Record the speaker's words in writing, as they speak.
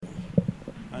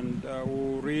and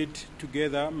we'll read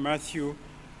together Matthew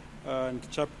and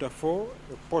chapter 4,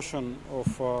 a portion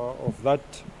of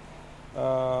that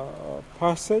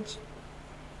passage.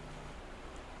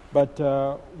 But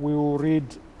we will read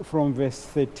from verse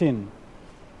 13.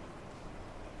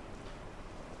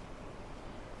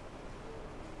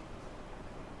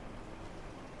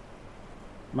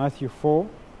 Matthew 4.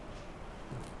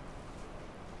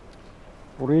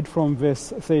 We'll read from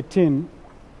verse 13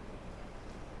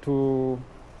 to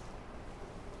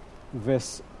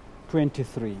verse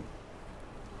 23.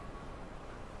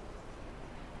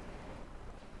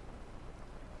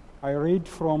 I read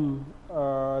from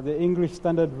the English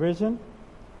Standard Version,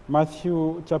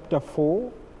 Matthew chapter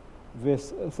 4,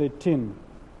 verse 13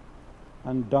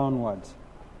 and downwards.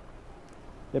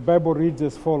 The Bible reads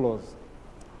as follows.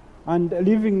 And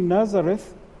leaving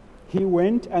Nazareth, he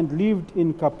went and lived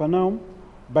in Capernaum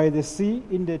by the sea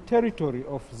in the territory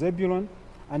of Zebulun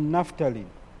and Naphtali,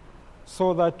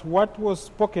 so that what was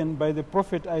spoken by the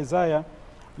prophet Isaiah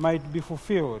might be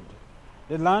fulfilled.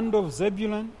 The land of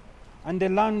Zebulun and the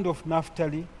land of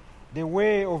Naphtali, the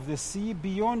way of the sea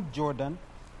beyond Jordan,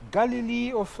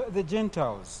 Galilee of the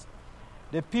Gentiles.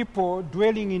 The people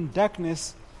dwelling in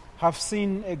darkness have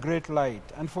seen a great light,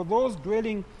 and for those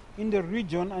dwelling in the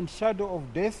region and shadow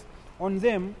of death, on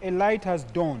them a light has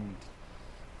dawned.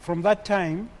 From that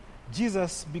time,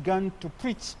 Jesus began to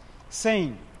preach,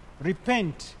 saying,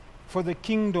 Repent, for the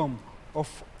kingdom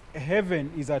of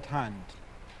heaven is at hand.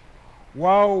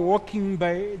 While walking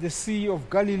by the Sea of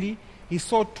Galilee, he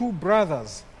saw two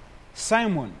brothers,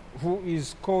 Simon, who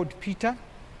is called Peter,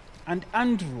 and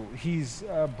Andrew, his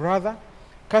brother,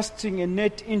 casting a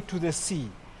net into the sea,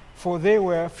 for they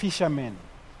were fishermen.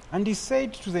 And he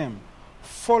said to them,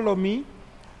 Follow me,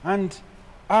 and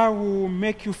I will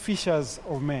make you fishers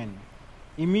of men.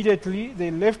 Immediately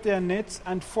they left their nets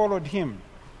and followed him.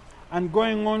 And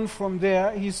going on from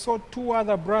there, he saw two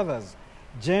other brothers,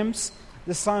 James,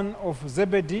 the son of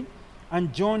Zebedee,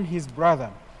 and John, his brother,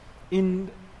 in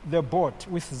the boat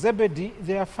with Zebedee,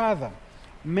 their father,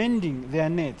 mending their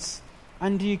nets.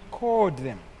 And he called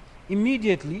them.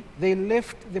 Immediately they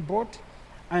left the boat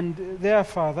and their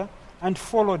father and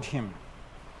followed him.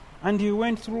 And he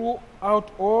went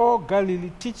throughout all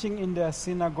Galilee, teaching in their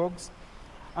synagogues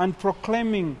and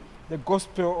proclaiming the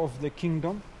gospel of the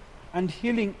kingdom and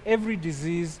healing every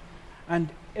disease and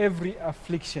every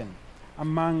affliction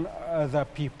among the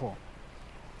people.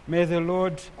 May the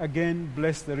Lord again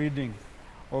bless the reading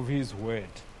of his word.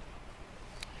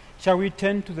 Shall we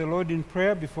turn to the Lord in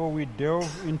prayer before we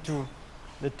delve into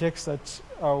the text that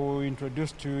I will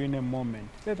introduce to you in a moment?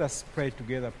 Let us pray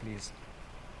together, please.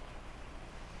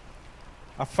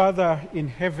 Our Father in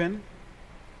heaven,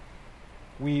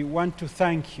 we want to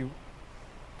thank you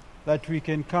that we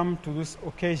can come to this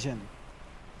occasion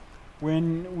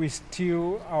when we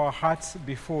still our hearts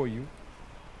before you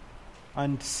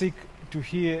and seek to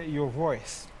hear your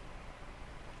voice.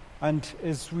 And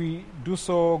as we do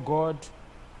so, God,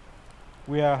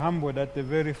 we are humbled at the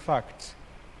very fact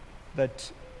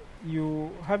that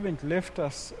you haven't left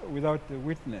us without a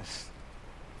witness.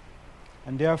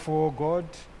 And therefore, God,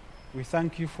 we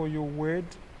thank you for your word,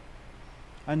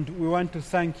 and we want to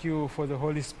thank you for the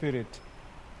Holy Spirit,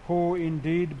 who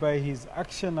indeed by his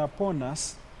action upon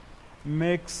us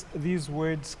makes these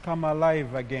words come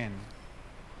alive again.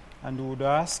 And we would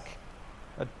ask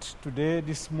that today,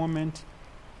 this moment,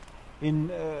 in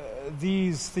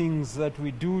these things that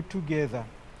we do together,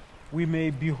 we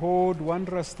may behold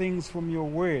wondrous things from your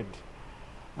word,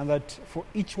 and that for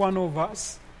each one of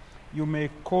us, you may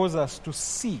cause us to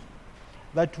see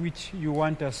that which you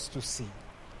want us to see,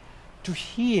 to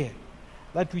hear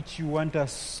that which you want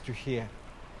us to hear.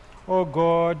 O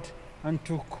God, and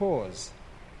to cause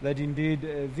that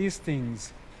indeed these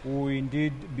things will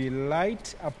indeed be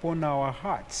light upon our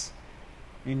hearts,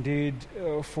 indeed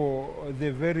for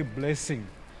the very blessing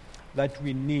that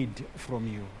we need from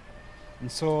you. And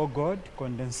so, God,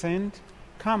 condescend,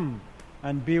 come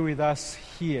and be with us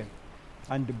here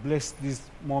and bless this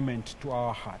moment to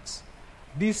our hearts.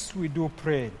 This we do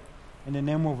pray in the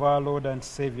name of our Lord and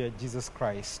Savior, Jesus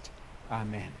Christ.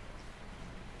 Amen.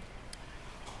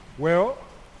 Well,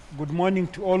 good morning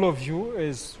to all of you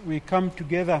as we come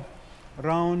together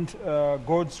around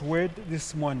God's Word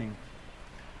this morning.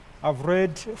 I've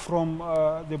read from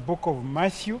the book of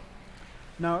Matthew.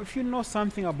 Now, if you know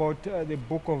something about the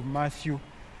book of Matthew,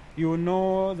 you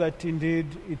know that indeed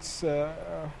it's a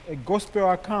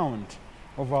gospel account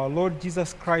of our Lord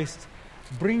Jesus Christ,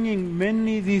 bringing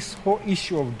mainly this whole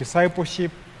issue of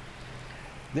discipleship,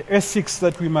 the ethics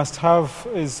that we must have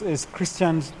as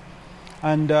Christians,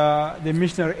 and the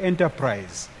missionary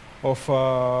enterprise of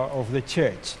the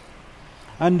church.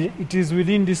 And it is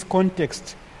within this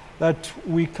context that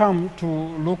we come to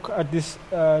look at this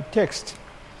text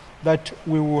that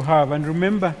we will have. And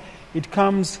remember, it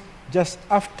comes just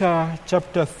after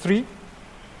chapter 3,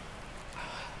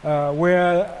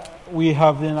 where we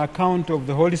have an account of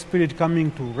the Holy Spirit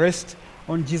coming to rest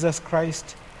on Jesus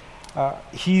Christ,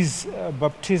 his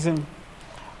baptism,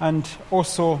 and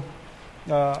also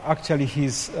actually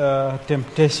his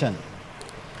temptation.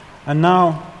 And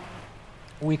now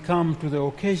we come to the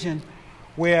occasion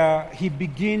where he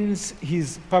begins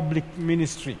his public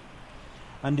ministry.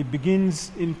 And he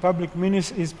begins in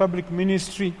his public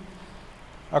ministry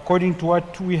according to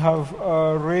what we have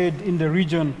read in the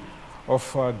region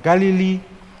of Galilee.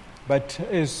 But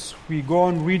as we go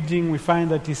on reading, we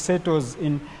find that he settles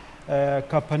in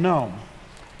Capernaum.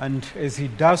 And as he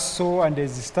does so, and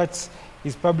as he starts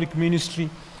his public ministry,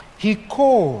 he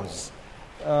calls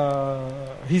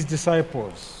his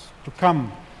disciples to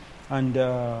come and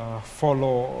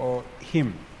follow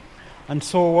him. And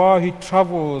so while he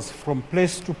travels from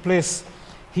place to place,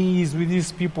 he is with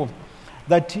these people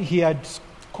that he had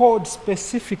called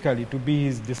specifically to be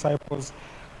his disciples,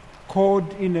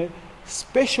 called in a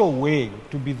special way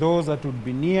to be those that would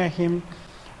be near him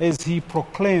as he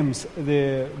proclaims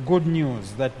the good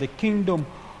news that the kingdom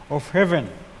of heaven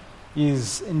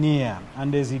is near.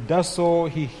 And as he does so,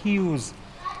 he heals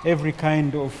every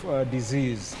kind of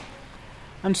disease.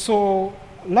 And so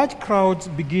large crowds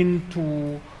begin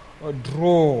to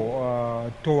draw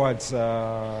towards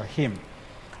him.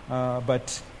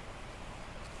 But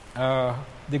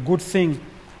the good thing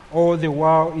all the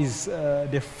while is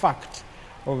the fact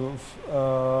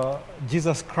of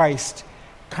Jesus Christ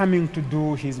coming to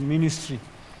do his ministry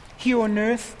here on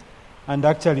earth, and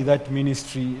actually that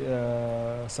ministry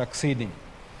succeeding.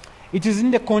 It is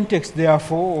in the context,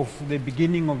 therefore, of the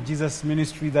beginning of Jesus'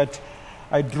 ministry that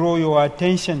I draw your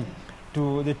attention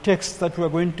to the text that we are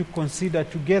going to consider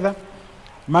together,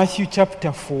 Matthew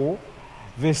chapter 4,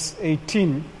 verse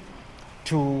 18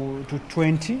 to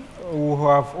 20. We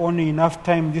have only enough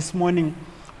time this morning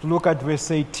to look at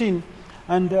verse 18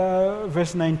 and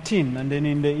verse 19, and then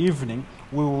in the evening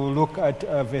we will look at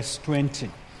verse 20.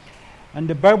 And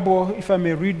the Bible, if I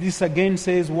may read this again,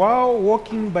 says, while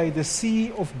walking by the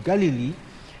Sea of Galilee,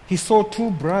 he saw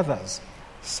two brothers,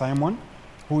 Simon,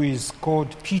 who is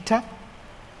called Peter,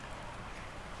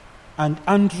 and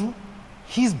Andrew,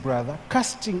 his brother,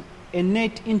 casting a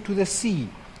net into the sea,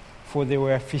 for they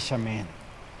were fishermen.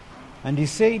 And he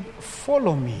said,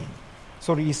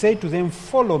 he said to them,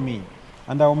 follow me,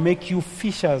 and I will make you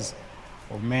fishers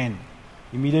of men.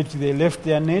 Immediately they left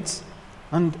their nets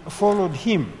and followed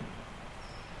him.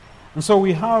 And so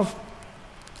we have,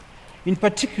 in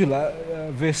particular,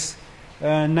 verse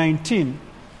 19,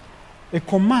 a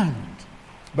command.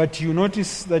 But you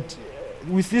notice that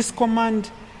with this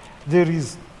command, there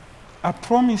is a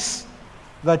promise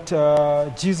that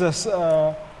Jesus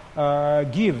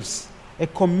gives, a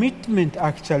commitment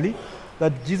actually,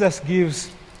 that Jesus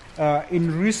gives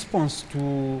in response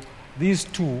to these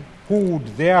two who would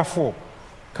therefore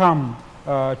come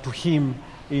to him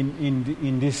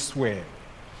in this way.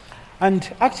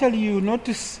 And actually you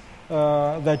notice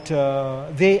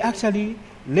that they actually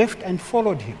left and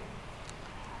followed him.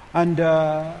 And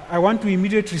I want to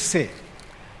immediately say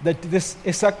that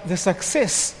the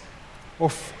success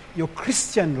of your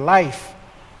Christian life,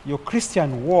 your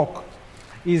Christian walk,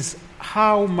 is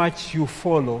how much you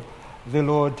follow the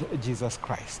Lord Jesus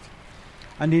Christ.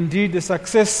 And indeed, the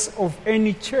success of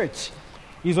any church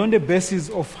is on the basis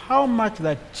of how much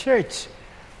that church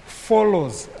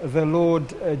follows the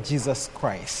Lord Jesus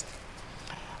Christ.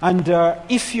 And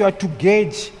if you are to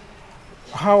gauge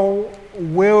how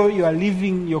well you are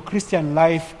living your Christian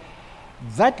life,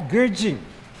 that gauging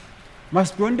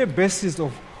must be on the basis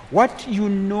of what you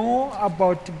know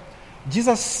about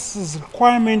Jesus'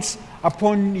 requirements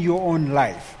upon your own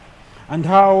life, and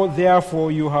how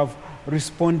therefore you have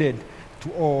responded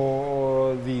to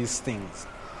all these things.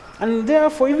 And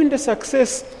therefore even the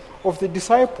success of the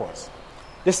disciples,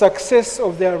 the success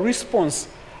of their response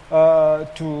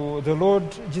to the Lord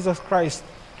Jesus Christ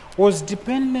was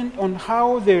dependent on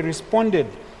how they responded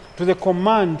to the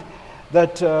command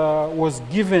that was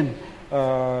given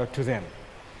to them.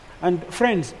 And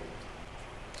friends,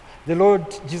 the Lord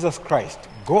Jesus Christ,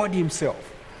 God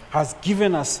himself, has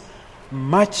given us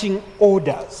marching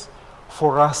orders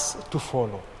for us to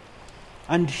follow.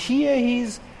 And here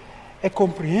is a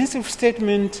comprehensive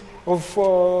statement of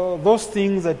those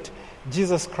things that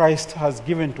Jesus Christ has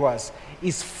given to us,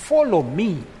 is follow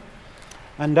me,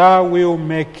 and I will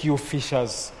make you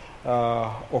fishers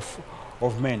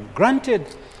of men. Granted,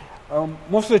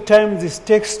 most of the time this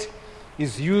text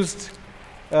is used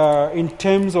in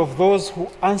terms of those who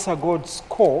answer God's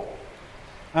call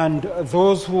and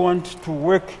those who want to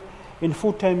work in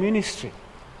full-time ministry.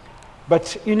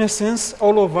 But in a sense,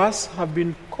 all of us have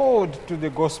been called to the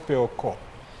gospel call.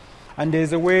 And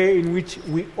there's a way in which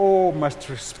we all must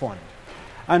respond.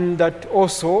 And that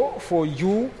also for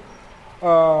you,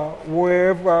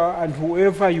 wherever and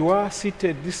whoever you are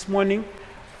seated this morning,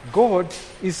 God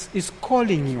is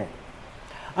calling you.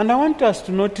 And I want us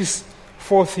to notice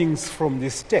 4 things from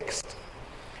this text.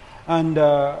 And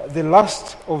the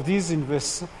last of these in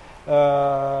verse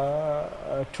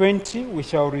 20, we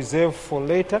shall reserve for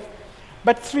later.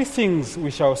 But 3 things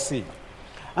we shall see.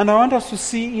 And I want us to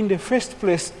see in the first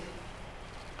place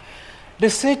the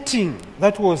setting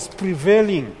that was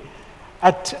prevailing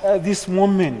at this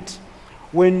moment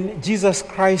when Jesus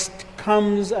Christ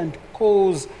comes and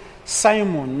calls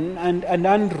Simon and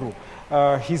Andrew,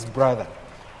 his brother.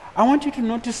 I want you to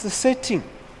notice the setting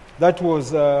that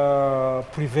was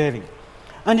prevailing.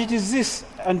 And it is this,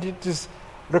 and it is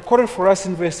recorded for us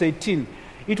in verse 18.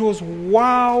 It was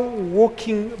while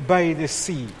walking by the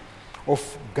sea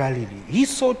of Galilee. He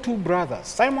saw 2 brothers,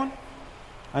 Simon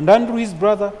and Andrew, his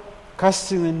brother,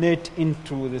 casting the net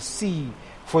into the sea,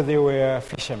 for they were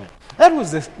fishermen. That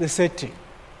was the setting.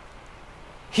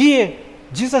 Here,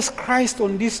 Jesus Christ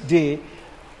on this day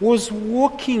was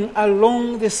walking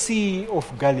along the Sea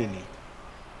of Galilee.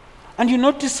 And you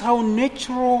notice how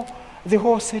natural the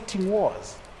whole setting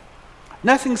was.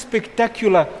 Nothing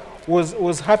spectacular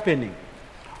was happening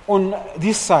on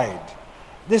this side.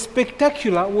 The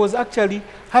spectacular was actually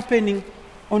happening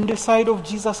on the side of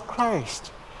Jesus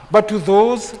Christ. But to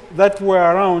those that were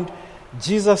around,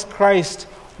 Jesus Christ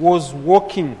was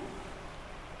walking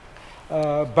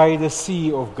by the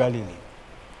Sea of Galilee.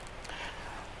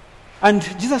 And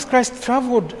Jesus Christ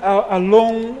traveled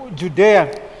along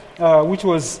Judea, which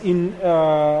was in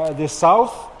the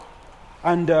south,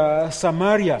 and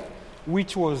Samaria,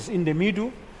 which was in the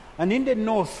middle, and in the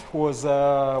north was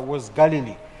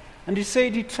Galilee. And he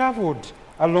said he traveled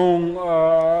along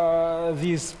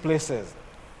these places.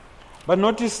 But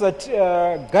notice that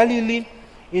Galilee,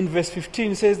 in verse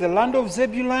 15, says, the land of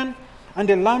Zebulun and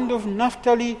the land of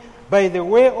Naphtali by the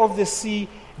way of the sea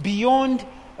beyond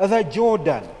the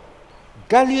Jordan.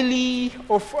 Galilee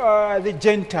of the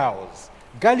Gentiles.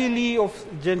 Galilee of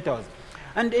Gentiles.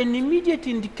 And an immediate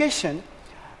indication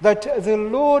that the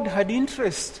Lord had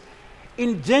interest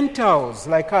in Gentiles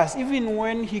like us, even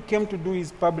when he came to do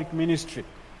his public ministry.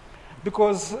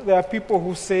 Because there are people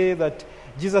who say that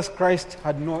Jesus Christ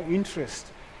had no interest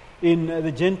in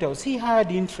the Gentiles. He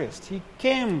had interest. He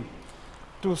came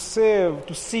to save,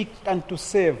 to seek and to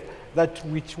save that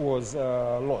which was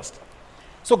lost.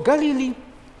 So Galilee,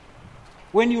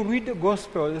 when you read the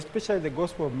Gospel, especially the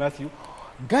Gospel of Matthew,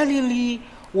 Galilee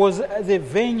was the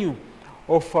venue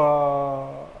of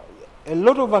a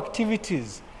lot of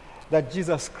activities that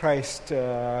Jesus Christ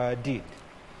did.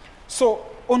 So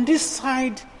on this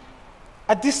side,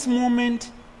 at this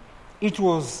moment, it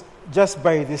was just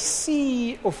by the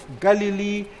Sea of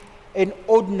Galilee, an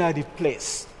ordinary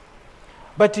place.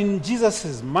 But in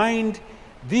Jesus' mind,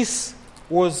 this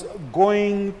was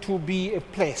going to be a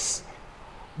place.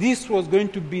 This was going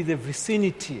to be the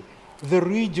vicinity, the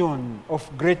region of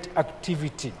great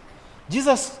activity.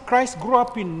 Jesus Christ grew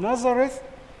up in Nazareth,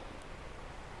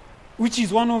 which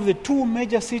is one of the 2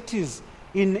 major cities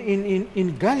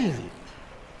in Galilee.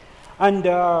 And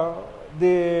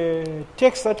the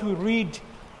text that we read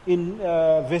in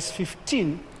verse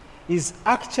 15 is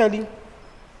actually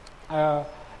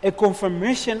a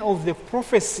confirmation of the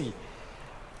prophecy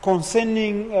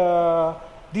concerning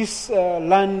this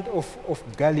land of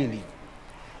Galilee.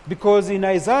 Because in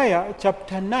Isaiah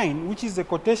chapter 9, which is the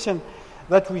quotation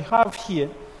that we have here,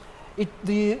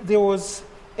 there was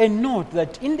a note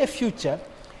that in the future,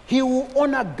 he will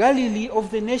honor Galilee of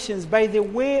the nations by the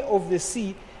way of the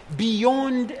sea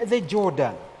beyond the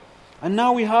Jordan. And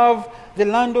now we have the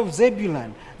land of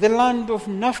Zebulun, the land of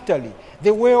Naphtali,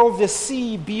 the way of the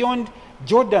sea beyond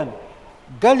Jordan,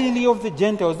 Galilee of the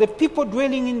Gentiles. The people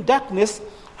dwelling in darkness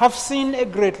have seen a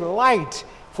great light.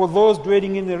 For those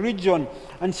dwelling in the region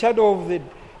and shadow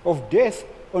of death,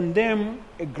 on them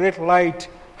a great light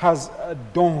has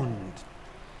dawned.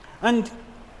 And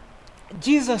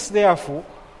Jesus, therefore,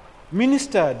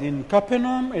 ministered in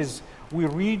Capernaum, as we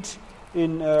read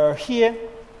in here,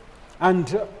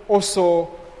 and also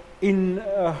in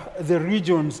the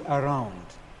regions around.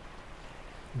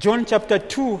 John chapter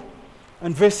 2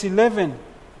 and verse 11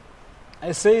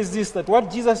 says this, that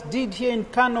what Jesus did here in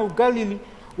Cana of Galilee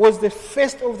was the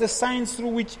first of the signs through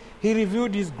which he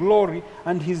revealed his glory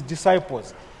and his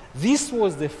disciples. This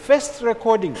was the first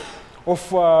recording of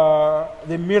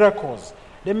the miracles,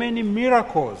 the many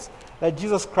miracles that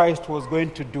Jesus Christ was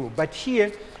going to do. But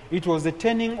here, it was the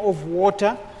turning of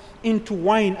water into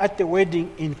wine at the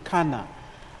wedding in Cana.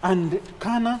 And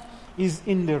Cana is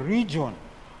in the region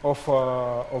of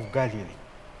Galilee.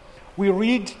 We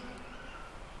read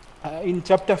in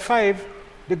chapter 5,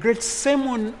 the great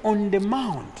Sermon on the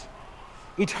Mount.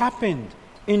 It happened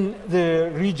in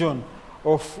the region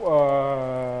of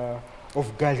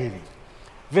Galilee.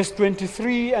 Verse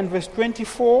 23 and verse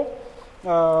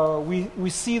 24, we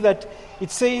see that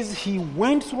it says, he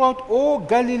went throughout all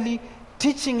Galilee,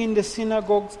 teaching in the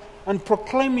synagogues and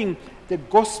proclaiming the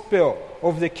gospel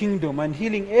of the kingdom and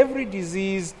healing every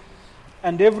disease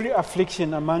and every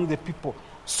affliction among the people.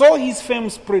 So his fame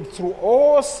spread through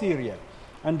all Syria,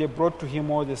 and they brought to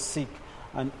him all the sick,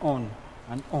 and on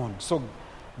and on. So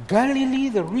Galilee,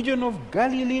 the region of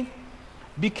Galilee,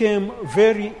 became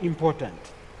very important.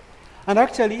 And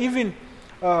actually, even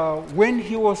when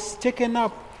he was taken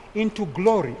up into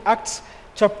glory, Acts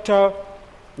chapter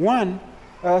 1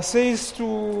 says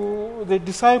to the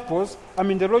disciples,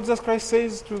 the Lord Jesus Christ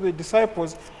says to the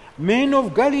disciples, men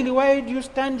of Galilee, why do you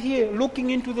stand here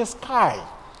looking into the sky?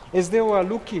 As they were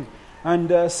looking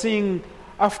and seeing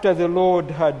after the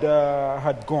Lord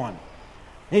had gone.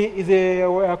 They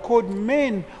were called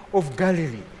men of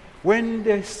Galilee when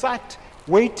they sat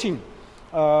waiting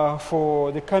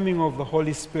for the coming of the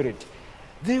Holy Spirit.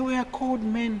 They were called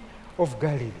men of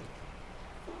Galilee.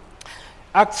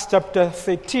 Acts chapter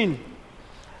 13,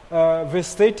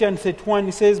 verse 30 and 31,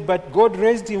 it says, but God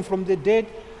raised him from the dead,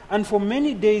 and for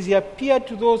many days he appeared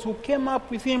to those who came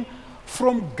up with him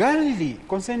from Galilee,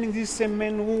 concerning these same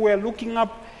men who were looking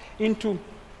up into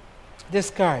the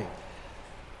sky,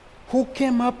 who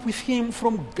came up with him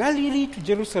from Galilee to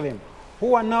Jerusalem,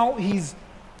 who are now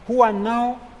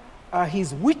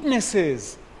his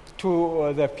witnesses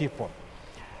to the people.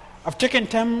 I've taken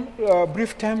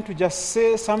brief time to just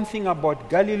say something about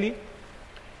Galilee,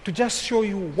 to just show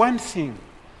you one thing.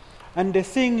 And the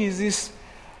thing is this,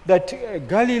 that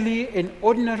Galilee, an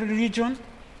ordinary region,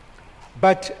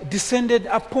 but descended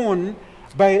upon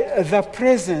by the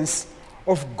presence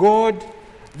of God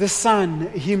the Son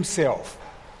himself.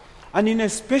 And in a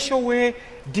special way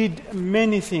did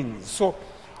many things. So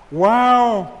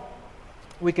while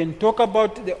we can talk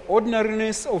about the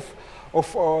ordinariness of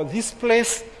this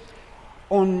place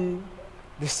on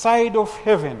the side of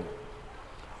heaven,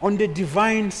 on the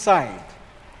divine side,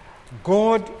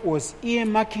 God was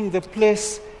earmarking the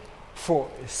place for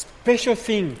a special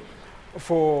thing,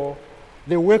 for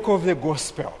the work of the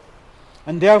gospel.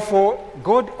 And therefore,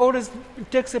 God always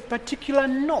takes a particular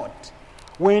note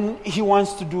when he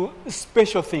wants to do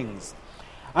special things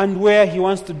and where he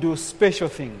wants to do special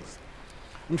things.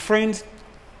 And friends,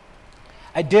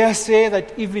 I dare say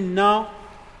that even now,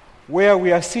 where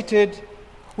we are seated,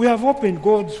 we have opened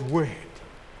God's Word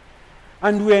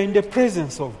and we are in the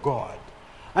presence of God.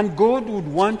 And God would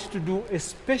want to do a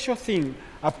special thing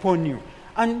upon you.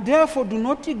 And therefore, do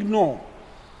not ignore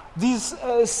these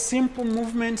simple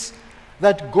movements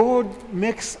that God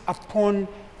makes upon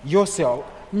yourself.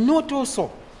 Note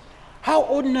also how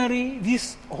ordinary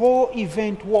this whole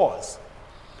event was.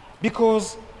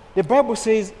 Because the Bible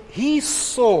says he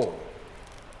saw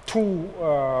two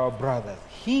brothers.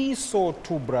 He saw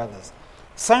two brothers.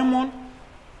 Simon,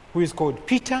 who is called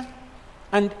Peter,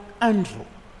 and Andrew.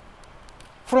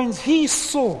 Friends, he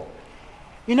saw.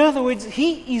 In other words,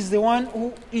 he is the one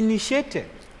who initiated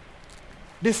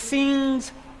the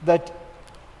things that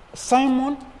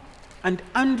Simon and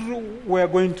Andrew were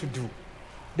going to do.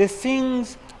 The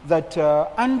things that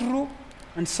Andrew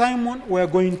and Simon were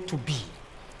going to be.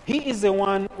 He is the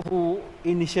one who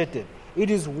initiated. It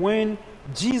is when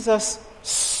Jesus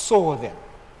saw them.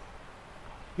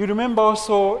 You remember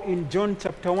also in John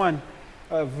chapter 1,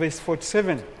 verse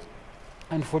 47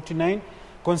 and 49,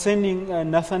 concerning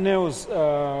Nathanael's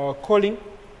calling.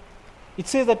 It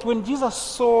says that when Jesus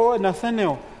saw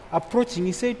Nathanael approaching,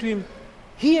 he said to him,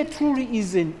 here truly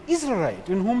is an Israelite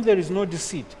in whom there is no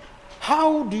deceit.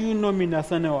 How do you know me?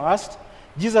 Nathanael asked.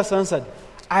 Jesus answered,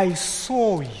 I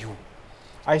saw you.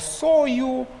 I saw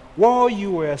you while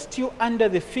you were still under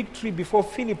the fig tree before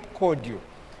Philip called you.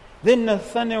 Then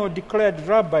Nathanael declared,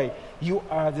 Rabbi, you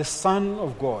are the Son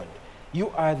of God. You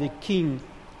are the King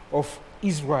of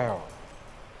Israel.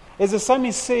 As the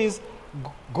psalmist says,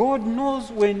 God knows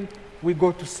when we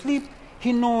go to sleep.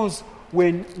 He knows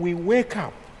when we wake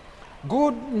up.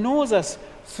 God knows us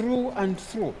through and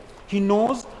through. He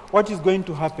knows what is going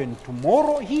to happen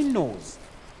tomorrow. He knows.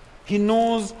 He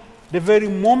knows the very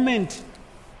moment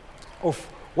of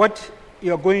what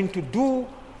you are going to do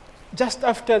just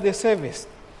after the service.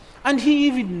 And he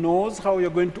even knows how you're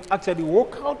going to actually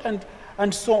walk out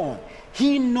and so on.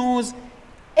 He knows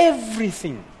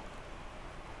everything.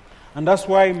 And that's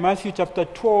why Matthew chapter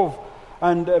 12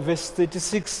 and verse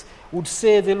 36 would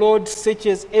say the Lord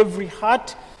searches every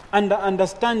heart and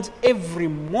understands every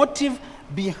motive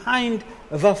behind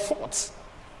the thoughts.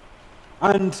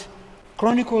 And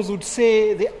Chronicles would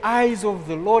say the eyes of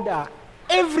the Lord are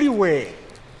everywhere.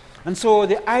 And so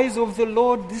the eyes of the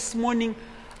Lord this morning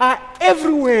are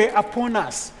everywhere upon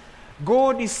us.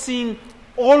 God is seeing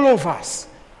all of us.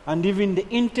 And even the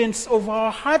intents of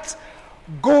our hearts,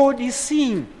 God is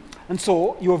seeing. And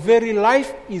so your very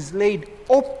life is laid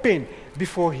open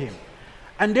before him.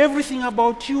 And everything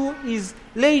about you is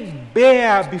laid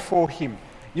bare before him.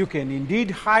 You can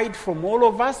indeed hide from all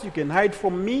of us. You can hide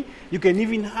from me. You can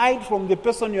even hide from the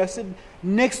person you are sitting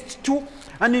next to.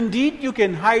 And indeed, you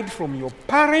can hide from your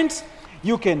parents.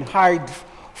 You can hide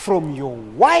from your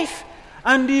wife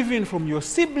and even from your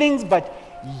siblings. But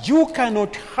you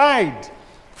cannot hide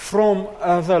from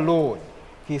the Lord.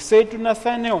 He said to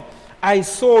Nathanael, I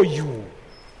saw you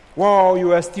while you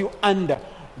were still under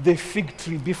the fig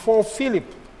tree before Philip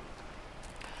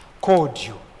called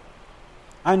you.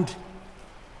 And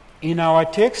in our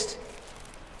text,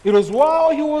 it was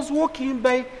while he was walking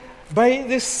by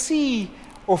the Sea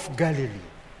of Galilee.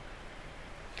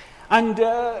 And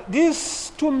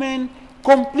these two men,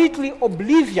 completely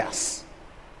oblivious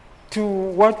to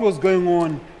what was going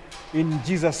on in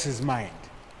Jesus' mind.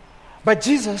 But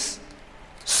Jesus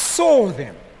saw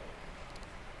them.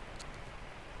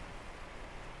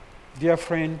 Dear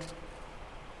friend,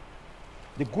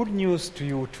 the good news to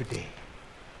you today,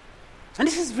 and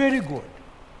this is very good,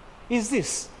 is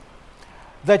this,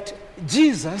 that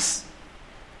Jesus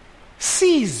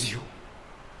sees you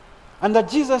and that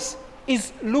Jesus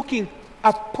is looking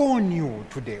upon you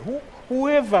today,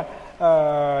 whoever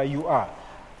you are.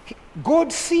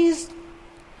 God sees,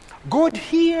 God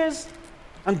hears,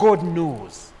 and God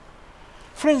knows.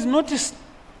 Friends, notice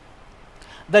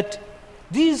that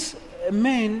these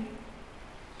men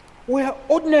were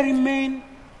ordinary men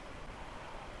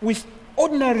with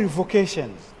ordinary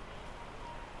vocations.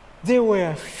 They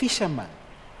were fishermen.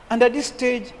 And at this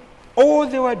stage, all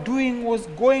they were doing was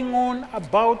going on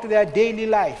about their daily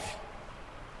life.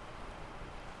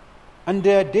 And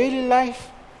their daily life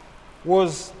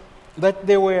was that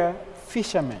they were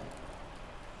fishermen.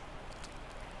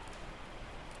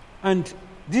 And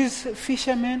these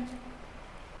fishermen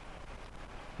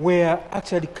were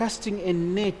actually casting a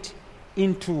net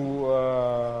into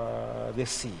the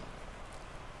sea.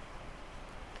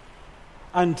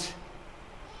 And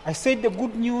I said the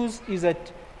good news is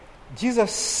that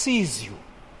Jesus sees you.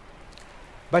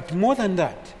 But more than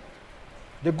that,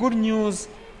 the good news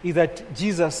is that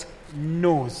Jesus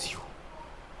knows you.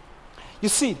 You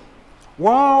see,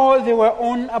 while they were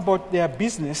on about their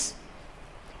business,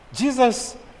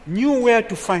 Jesus knew where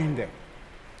to find them.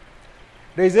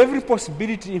 There is every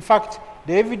possibility, in fact,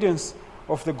 the evidence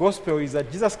of the gospel is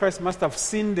that Jesus Christ must have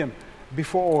seen them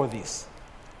before all this.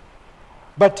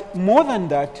 But more than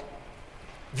that,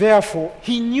 therefore,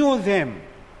 he knew them.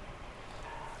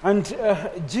 And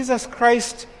Jesus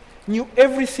Christ knew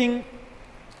everything,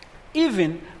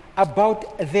 even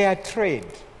about their trade.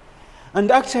 And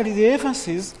actually, the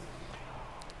emphasis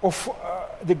of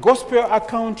the gospel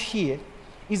account here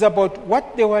is about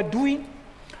what they were doing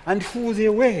and who they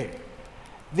were.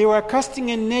 They were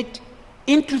casting a net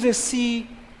into the sea,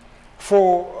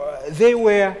 for they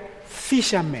were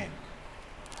fishermen.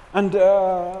 And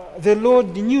the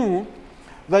Lord knew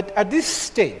that at this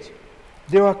stage,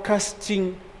 they were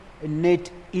casting a net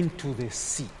into the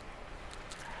sea.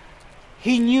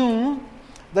 He knew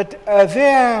that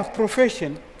their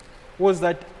profession was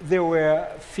that they were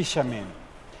fishermen.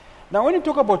 Now, when you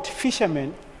talk about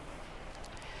fishermen,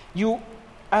 you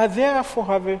are therefore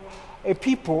have a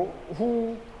people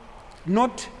who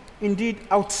not indeed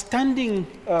outstanding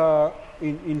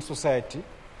in society,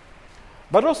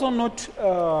 but also not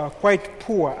quite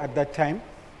poor at that time.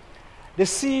 The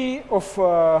Sea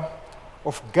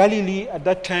of Galilee at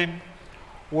that time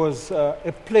was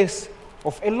a place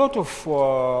of a lot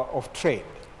of trade.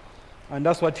 And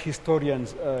that's what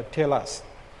historians tell us.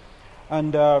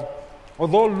 And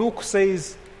although Luke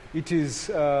says it is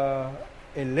a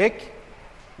lake,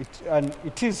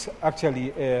 it is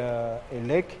actually a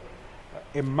lake,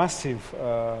 a massive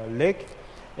lake.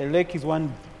 A lake is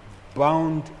one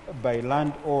bound by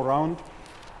land all around.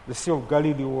 The Sea of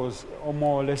Galilee was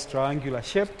more or less triangular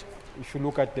shaped. If you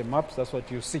look at the maps, that's what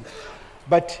you see.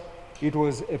 But it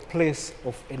was a place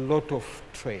of a lot of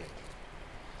trade.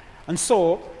 And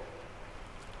so,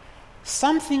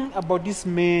 something about this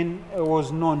man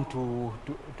was known to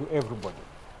everybody.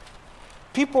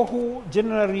 People who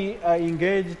generally are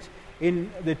engaged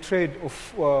in the trade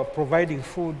of providing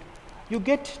food, you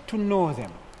get to know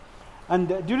them.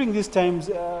 And during these times,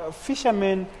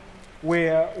 fishermen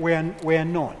were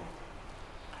known.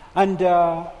 And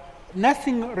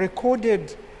nothing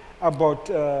recorded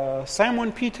about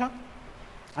Simon Peter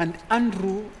and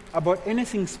Andrew about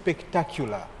anything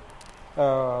spectacular.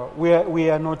 We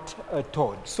are not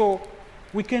told. So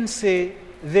we can say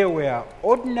they were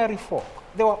ordinary folk.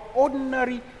 They were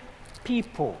ordinary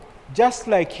people, just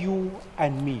like you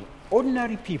and me.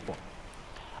 Ordinary people.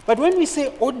 But when we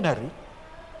say ordinary,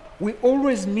 we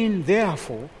always mean,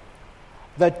 therefore,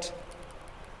 that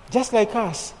just like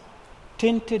us,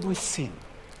 tainted with sin.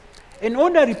 An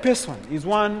ordinary person is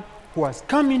one who has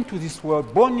come into this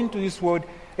world, born into this world,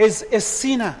 as a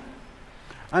sinner.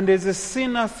 And as a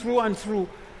sinner through and through,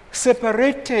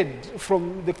 separated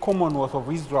from the commonwealth of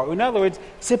Israel. In other words,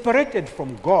 separated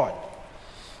from God.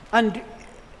 And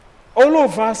all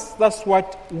of us, that's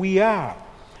what we are,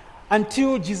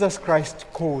 until Jesus Christ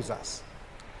calls us.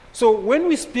 So when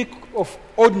we speak of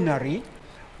ordinary,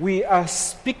 we are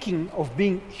speaking of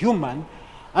being human.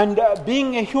 And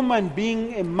being a human,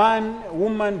 being a man, a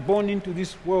woman born into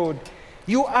this world,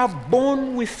 you are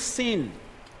born with sin.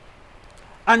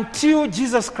 Until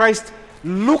Jesus Christ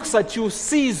looks at you,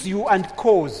 sees you, and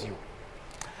calls you.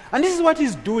 And this is what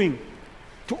he's doing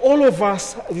to all of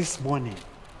us this morning.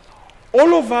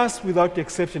 All of us without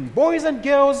exception, boys and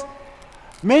girls,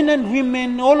 men and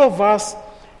women, all of us,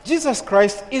 Jesus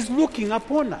Christ is looking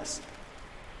upon us.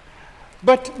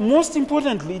 But most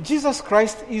importantly, Jesus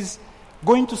Christ is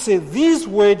going to say these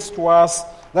words to us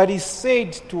that he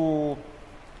said to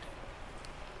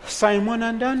Simon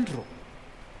and Andrew.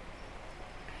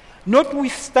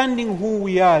 Notwithstanding who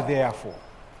we are, therefore.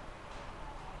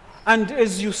 And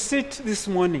as you sit this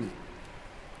morning,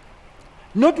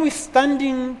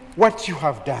 notwithstanding what you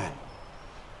have done,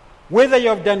 whether you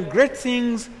have done great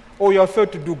things or you have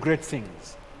failed to do great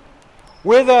things,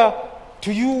 whether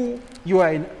to you are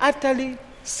an utterly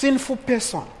sinful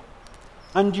person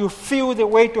and you feel the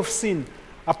weight of sin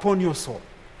upon your soul,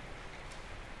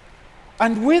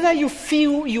 and whether you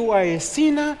feel you are a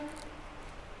sinner,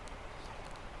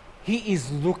 he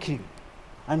is looking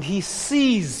and he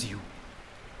sees you.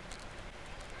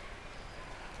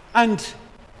 And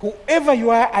whoever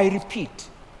you are, I repeat,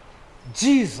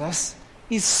 Jesus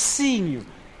is seeing you.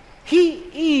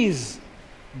 He is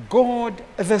God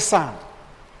the Son.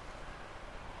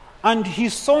 And he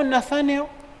saw Nathanael,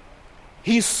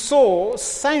 he saw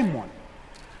Simon,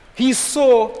 he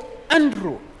saw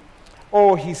Andrew.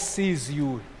 Oh, he sees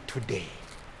you today.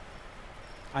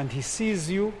 And he sees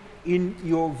you in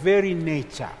your very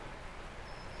nature.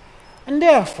 And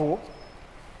therefore,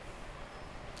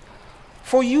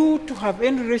 for you to have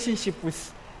any relationship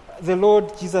with the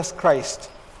Lord Jesus Christ,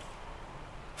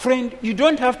 friend, you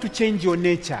don't have to change your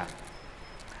nature.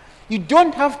 You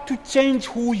don't have to change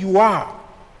who you are.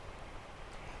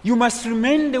 You must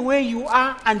remain the way you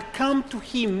are and come to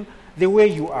him the way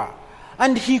you are.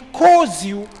 And he calls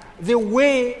you the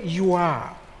way you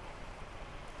are.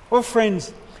 Oh,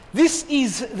 friends, this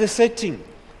is the setting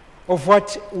of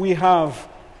what we have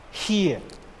here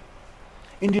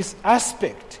in this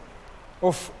aspect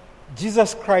of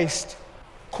Jesus Christ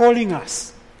calling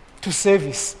us to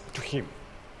service to him.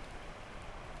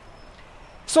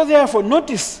 So therefore,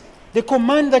 notice the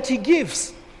command that he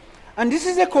gives. And this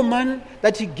is a command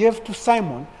that he gave to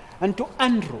Simon and to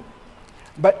Andrew.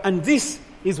 And this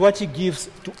is what he gives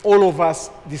to all of us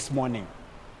this morning.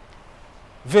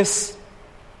 Verse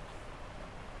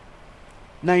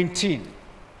 19.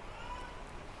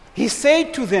 He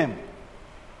said to them,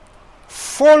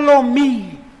 "Follow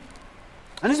me."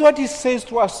 And this is what he says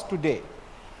to us today.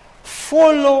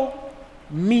 Follow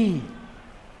me.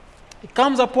 It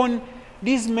comes upon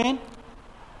these men.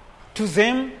 To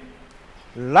them,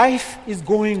 life is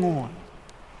going on.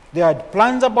 They had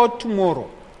plans about tomorrow.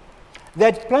 They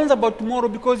had plans about tomorrow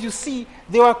because, you see,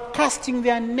 they were casting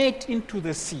their net into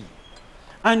the sea.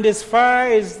 And as far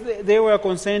as they were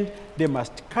concerned, they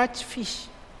must catch fish.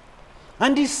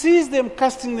 And he sees them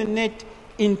casting the net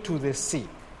into the sea.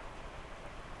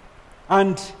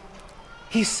 And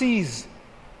he sees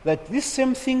that this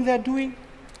same thing they're doing,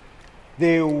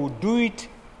 they will do it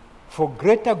for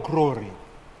greater glory.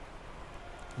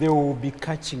 They will be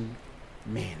catching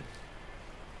men.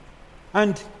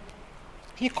 And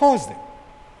he calls them.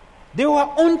 They were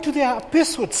on to their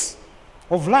pursuits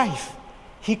of life.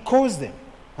 He calls them.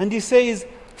 And he says,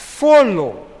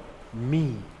 "Follow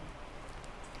me."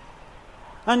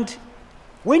 And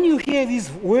when you hear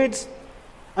these words,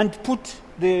 and put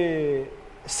the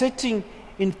setting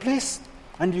in place,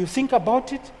 and you think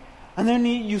about it, and then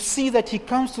you see that he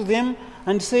comes to them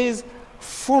and says,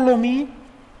 "Follow me,"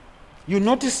 you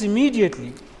notice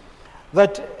immediately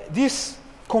that this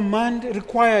command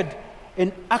required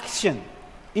an action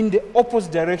in the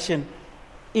opposite direction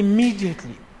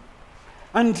immediately.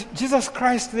 And Jesus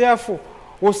Christ, therefore,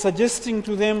 was suggesting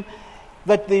to them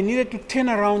that they needed to turn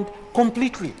around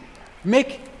completely,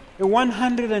 make a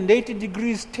 180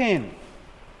 degrees turn.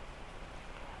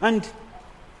 And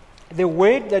the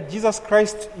word that Jesus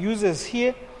Christ uses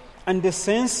here and the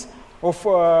sense of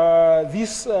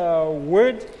this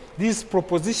word, this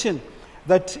proposition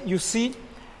that you see,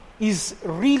 is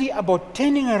really about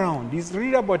turning around, is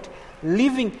really about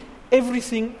leaving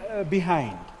everything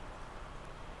behind.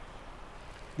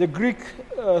 The Greek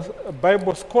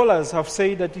Bible scholars have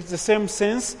said that it's the same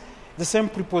sense, the same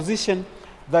preposition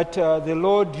that the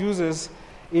Lord uses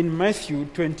in Matthew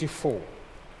 24.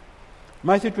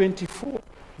 Matthew 24,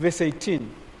 verse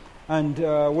 18, and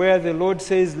where the Lord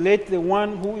says, "Let the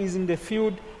one who is in the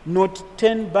field not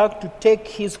turn back to take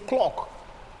his cloak."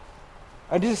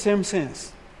 And it's the same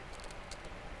sense.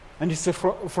 And it's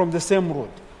from the same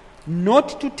root.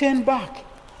 Not to turn back,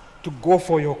 to go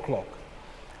for your cloak.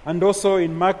 And also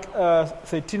in Mark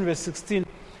 13, verse 16,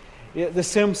 the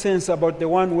same sense about the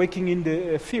one working in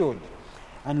the field.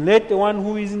 And let the one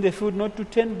who is in the field not to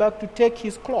turn back to take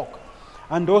his cloak.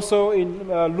 And also in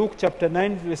Luke chapter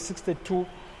 9, verse 62,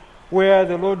 where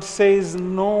the Lord says,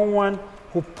 "No one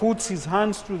who puts his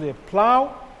hands to the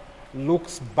plow,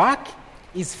 looks back,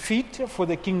 is fit for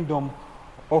the kingdom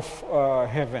of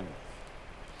heaven."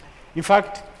 In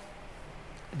fact,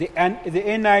 the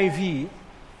NIV,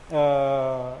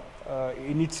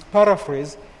 in its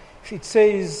paraphrase, it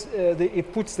says,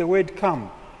 it puts the word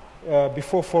 "come"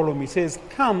 before "follow me." It says,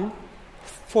 "Come,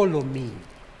 follow me."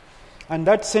 And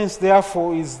that sense,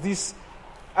 therefore, is this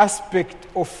aspect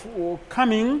of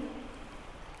coming,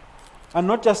 and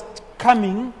not just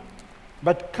coming,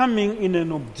 but coming in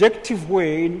an objective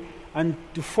way and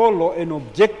to follow an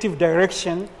objective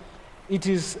direction. It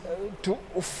is to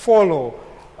follow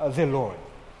the Lord.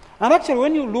 And actually,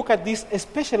 when you look at this,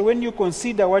 especially when you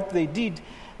consider what they did,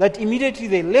 that immediately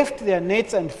they left their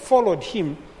nets and followed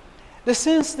him, the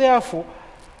sense, therefore,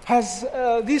 has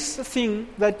this thing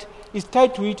that is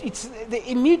tied to it. It's the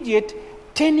immediate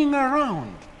turning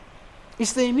around.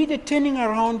 It's the immediate turning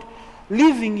around,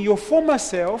 leaving your former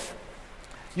self,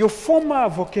 your former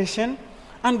vocation,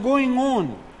 and going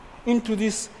on into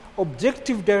this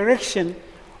objective direction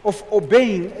of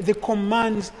obeying the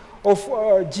commands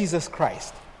of Jesus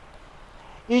Christ.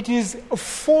 It is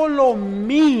 "follow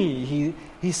me,"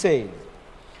 he said.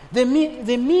 The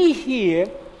me here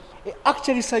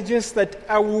actually suggests that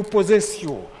I will possess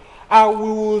you. I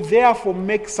will therefore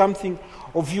make something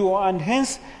of you, and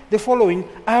hence the following: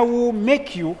 I will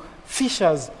make you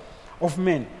fishers of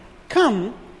men.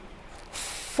 Come,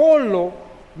 follow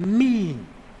me.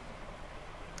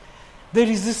 There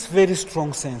is this very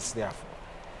strong sense, therefore.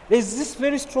 There is this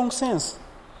very strong sense.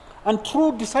 And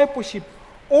true discipleship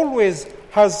always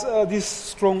has this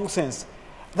strong sense.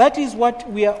 That is what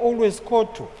we are always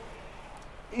called to.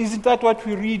 Isn't that what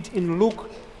we read in Luke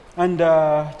and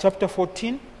chapter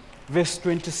 14, verse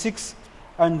 26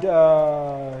 and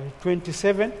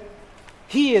 27?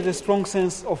 Here, the strong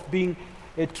sense of being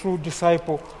a true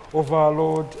disciple of our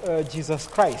Lord Jesus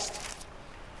Christ,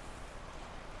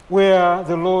 where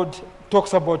the Lord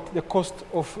talks about the cost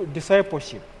of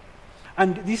discipleship.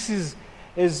 And this is,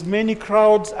 as many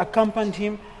crowds accompanied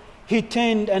him, he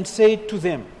turned and said to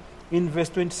them in verse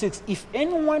 26, "If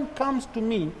anyone comes to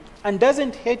me and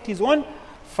doesn't hate his own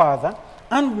father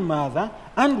and mother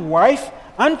and wife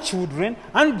and children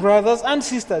and brothers and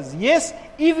sisters, yes,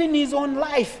 even his own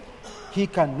life, he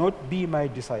cannot be my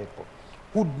disciple.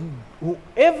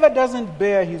 Whoever doesn't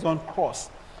bear his own cross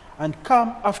and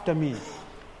come after me,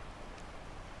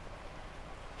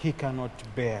 he cannot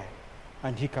bear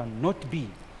and he cannot be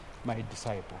my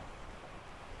disciple."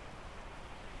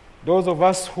 Those of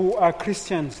us who are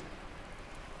Christians,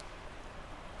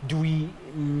 do we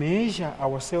measure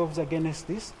ourselves against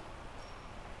this?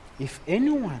 If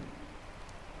anyone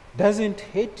doesn't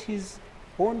hate his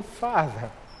own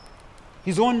father,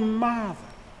 his own mother,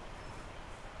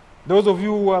 those of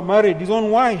you who are married, his own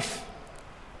wife,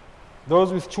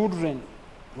 those with children,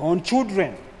 your own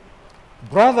children,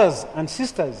 brothers and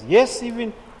sisters, yes,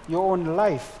 even your own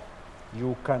life,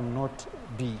 you cannot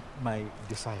be my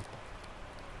disciple.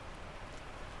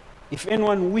 If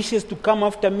anyone wishes to come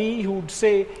after me, he would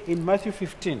say in Matthew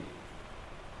 15,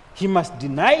 he must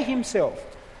deny himself,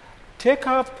 take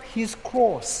up his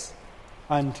cross,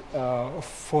 and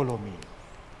follow me.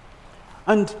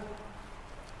 And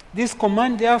this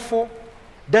command, therefore,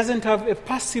 doesn't have a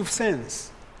passive sense.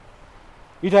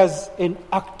 It has an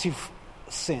active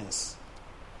sense.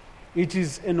 It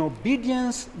is an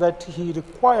obedience that he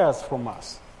requires from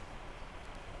us.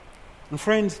 And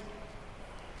friends,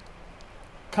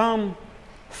 come,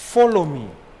 follow me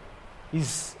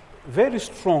is very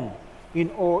strong in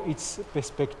all its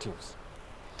perspectives.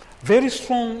 Very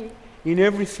strong in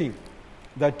everything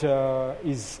that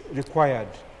is required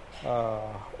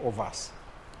of us.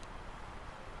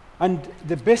 And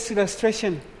the best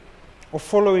illustration of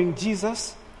following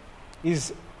Jesus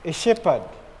is a shepherd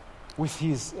with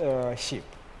his sheep.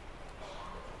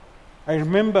 I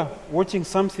remember watching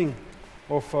something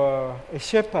of a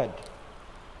shepherd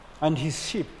and his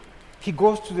sheep. He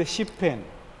goes to the sheep pen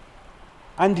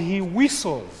and he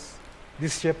whistles,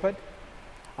 this shepherd,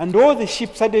 and all the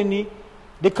sheep suddenly,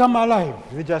 they come alive.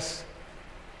 They just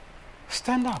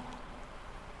stand up.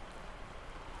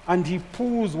 And he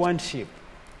pulls one sheep.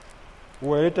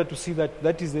 We're later to see that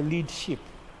that is the lead sheep.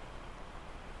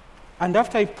 And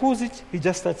after he pulls it, he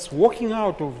just starts walking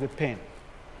out of the pen.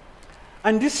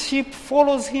 And this sheep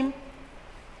follows him,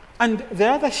 and the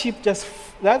other sheep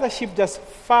just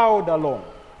followed along.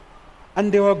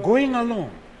 And they were going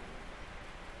along.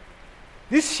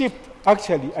 This sheep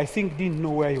actually, I think, didn't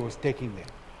know where he was taking them.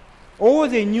 All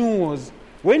they knew was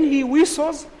when he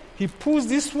whistles, he pulls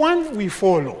this one, we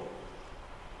follow.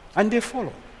 And they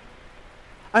follow.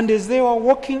 And as they were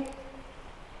walking,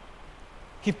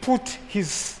 he put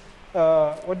his,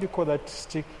 what do you call that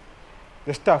stick?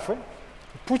 The staff, eh?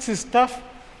 He puts his staff,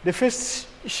 the first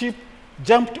sheep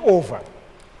jumped over.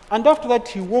 And after that,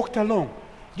 he walked along.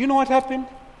 Do you know what happened?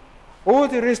 All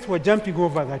the rest were jumping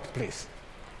over that place.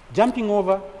 Jumping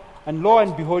over, and lo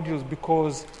and behold, it was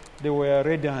because there were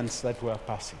red ants that were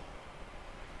passing.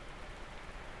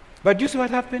 But you see what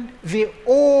happened? They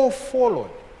all followed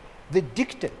the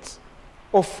dictates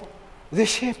of the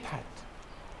shepherd.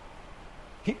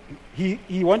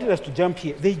 He wanted us to jump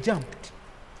here. They jumped.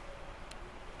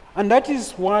 And that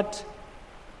is what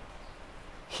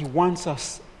he wants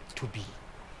us to be.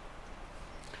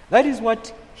 That is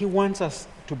what he wants us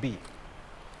to be.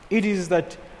 It is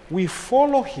that we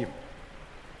follow him.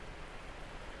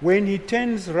 When he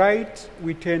turns right,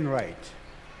 we turn right.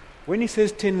 When he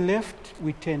says turn left,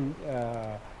 we turn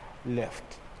left.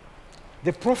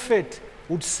 The prophet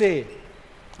would say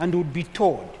and would be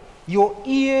told, your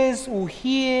ears will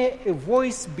hear a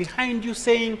voice behind you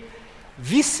saying,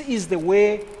 this is the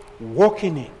way, walk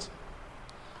in it.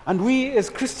 And we as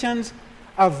Christians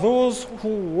are those who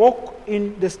walk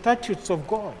in the statutes of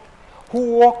God,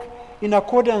 who walk in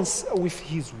accordance with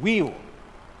his will.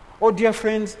 Oh, dear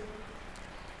friends,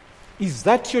 is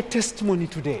that your testimony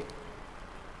today?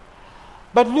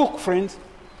 But look, friends,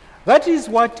 that is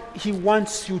what he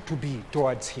wants you to be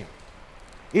towards him.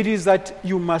 It is that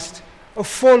you must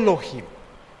follow him.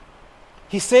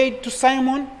 He said to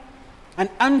Simon and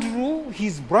Andrew,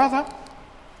 his brother,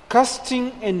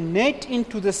 casting a net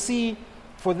into the sea,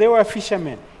 for they were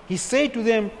fishermen. He said to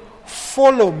them,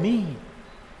 follow me.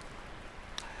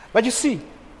 But you see,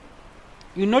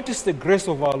 you notice the grace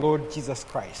of our Lord Jesus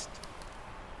Christ.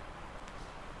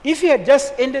 If he had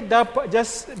just ended up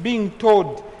just being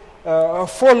told,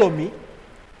 follow me,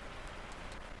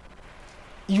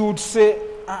 you would say,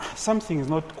 something is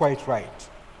not quite right.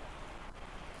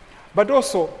 But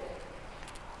also,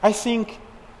 I think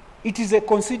it is a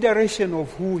consideration of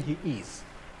who he is.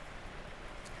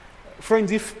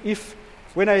 Friends, if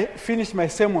when I finish my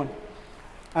sermon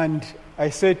and I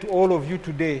say to all of you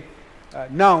today,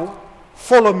 now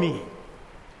follow me,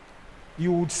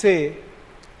 you would say,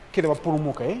 he's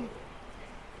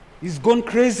gone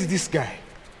crazy, this guy.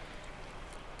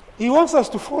 He wants us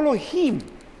to follow him.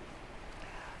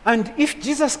 And if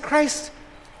Jesus Christ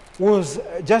was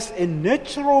just a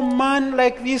natural man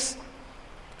like this,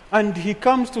 and he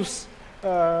comes to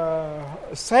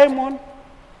Simon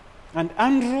and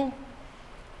Andrew,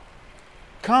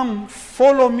 come,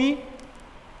 follow me,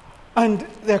 and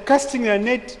they're casting their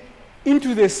net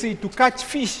into the sea to catch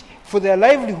fish for their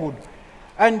livelihood.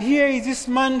 And here is this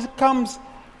man comes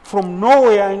from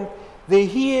nowhere, and they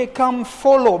hear, come,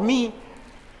 follow me.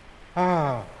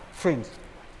 Friends,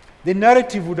 the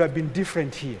narrative would have been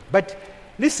different here. But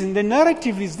listen, the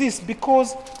narrative is this,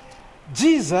 because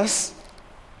Jesus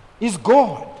is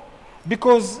God.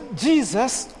 Because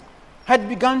Jesus had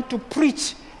begun to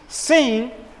preach,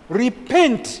 saying,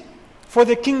 repent, for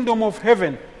the kingdom of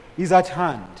heaven is at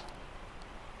hand.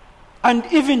 And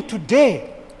even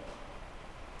today,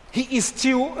 he is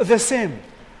still the same.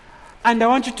 And I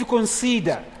want you to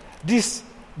consider this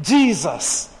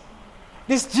Jesus.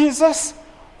 This Jesus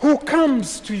who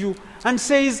comes to you and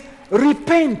says,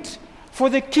 repent, for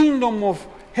the kingdom of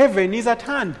heaven is at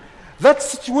hand. That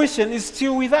situation is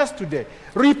still with us today.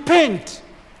 Repent,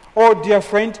 oh dear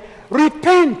friend,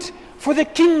 repent, for the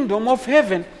kingdom of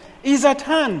heaven is at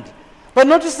hand. But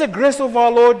notice the grace of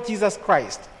our Lord Jesus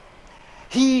Christ.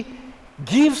 He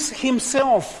gives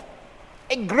himself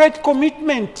a great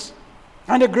commitment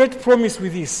and a great promise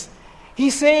with this. He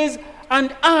says,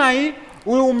 and I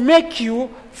will make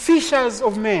you fishers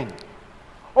of men.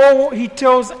 Or he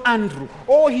tells Andrew,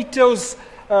 or he tells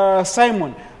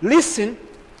Simon, listen,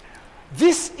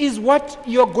 this is what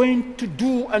you're going to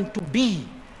do and to be.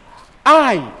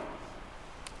 I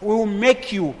will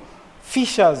make you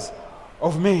fishers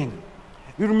of men.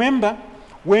 You remember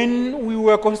when we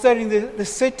were considering the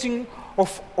setting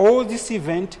of all this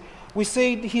event, we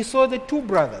said he saw the two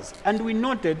brothers, and we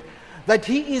noted that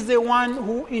he is the one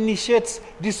who initiates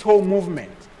this whole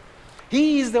movement.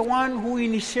 He is the one who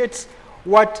initiates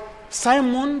what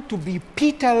Simon to be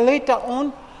Peter later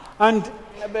on, and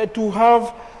to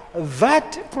have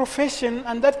that profession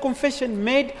and that confession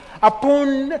made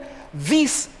upon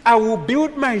this I will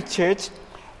build my church,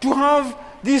 to have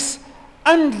this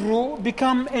Andrew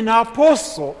become an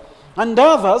apostle, and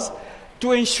others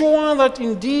to ensure that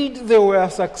indeed they were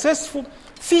successful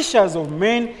fishers of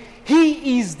men.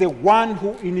 He is the one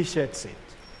who initiates it.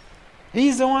 He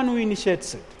is the one who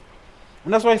initiates it.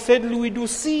 And that's why thirdly we do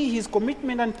see his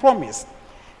commitment and promise.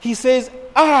 He says,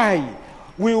 I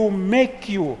will make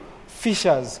you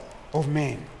fishers of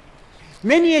men.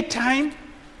 Many a time,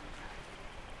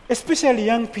 especially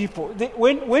young people,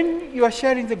 when you are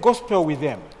sharing the gospel with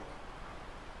them,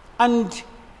 and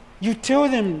you tell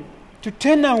them to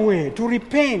turn away, to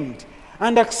repent,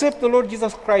 and accept the Lord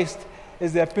Jesus Christ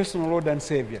as their personal Lord and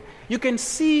Savior, you can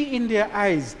see in their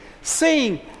eyes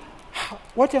saying,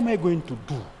 what am I going to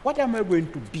do? What am I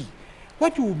going to be?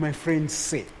 What will my friends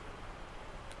say?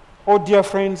 Oh, dear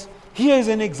friends, here is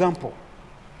an example.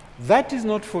 That is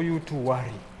not for you to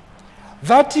worry.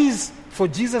 That is for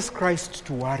Jesus Christ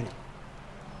to worry.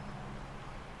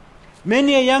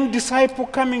 Many a young disciple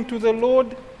coming to the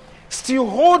Lord still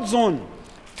holds on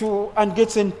to and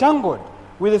gets entangled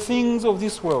with the things of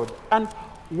this world and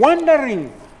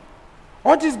wondering,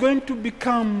 what is going to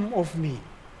become of me?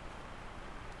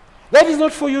 That is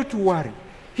not for you to worry.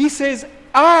 He says,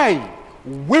 I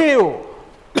will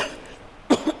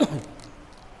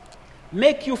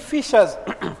make you fishers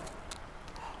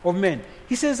of men.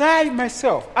 He says, I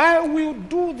myself, I will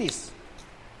do this.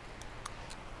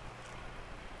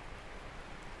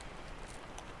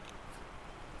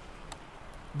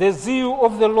 The zeal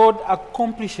of the Lord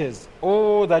accomplishes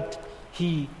all that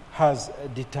he has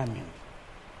determined.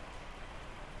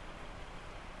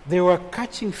 They were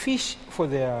catching fish for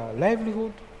their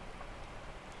livelihood.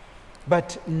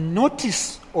 But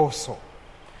notice also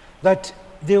that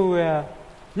they were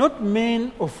not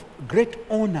men of great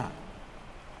honor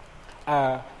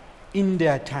in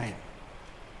their time.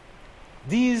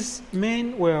 These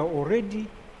men were already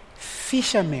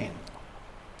fishermen,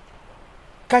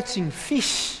 catching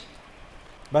fish.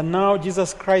 But now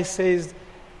Jesus Christ says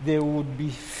they would be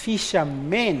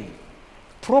fishermen,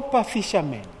 proper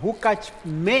fishermen who catch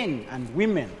men and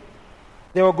women.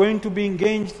 They were going to be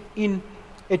engaged in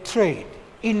a trade,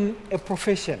 in a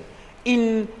profession,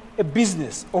 in a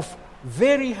business of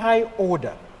very high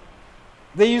order.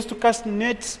 They used to cast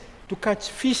nets to catch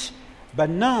fish, but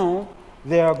now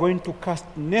they are going to cast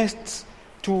nets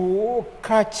to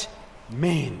catch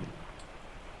men.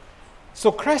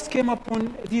 So Christ came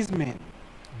upon these men,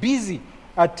 busy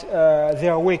at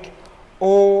their work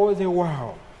all the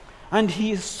while. And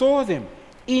he saw them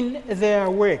in their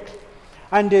work.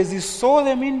 And as he saw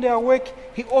them in their work,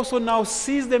 he also now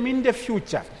sees them in the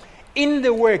future, in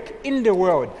the work, in the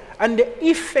world. And the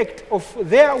effect of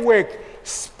their work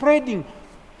spreading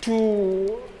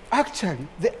to actually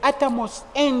the uttermost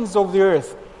ends of the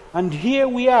earth. And here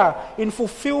we are in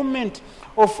fulfillment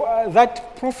of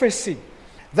that prophecy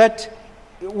that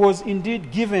was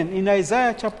indeed given in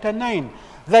Isaiah chapter 9,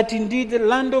 that indeed the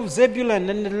land of Zebulun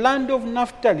and the land of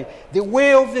Naphtali, the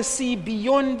way of the sea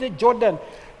beyond the Jordan,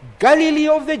 Galilee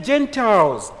of the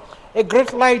Gentiles, a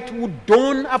great light would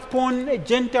dawn upon a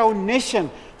Gentile nation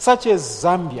such as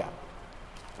Zambia.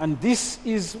 And this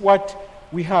is what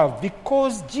we have,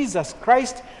 because Jesus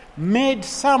Christ made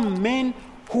some men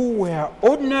who were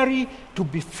ordinary to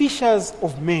be fishers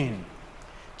of men.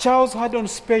 Charles Haddon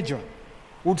Spurgeon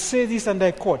would say this, and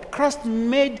I quote, Christ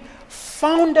made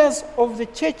founders of the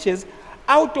churches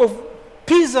out of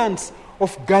peasants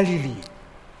of Galilee.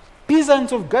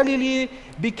 Peasants of Galilee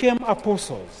became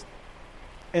apostles.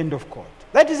 End of quote.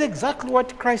 That is exactly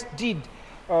what Christ did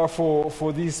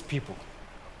for these people.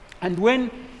 And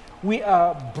when we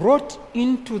are brought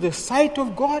into the sight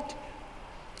of God,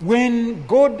 when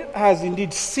God has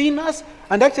indeed seen us,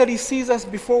 and actually sees us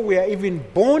before we are even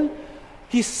born,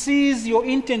 He sees your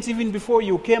intents even before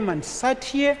you came and sat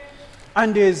here,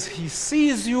 and as He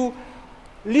sees you,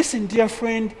 listen, dear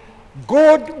friend,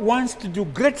 God wants to do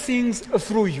great things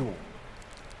through you.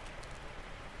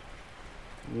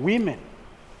 Women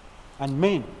and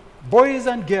men, boys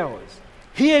and girls,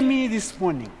 hear me this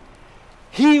morning.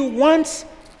 He wants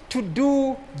to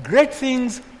do great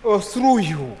things through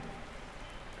you.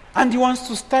 And He wants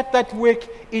to start that work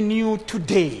in you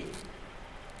today.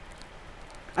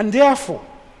 And therefore,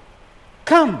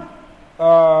 come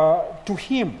to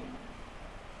Him.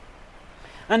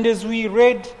 And as we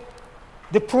read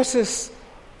the process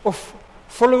of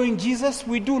following Jesus,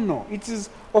 we do know it is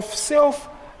of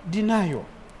self-denial.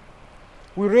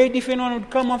 We read, if anyone would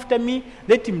come after me,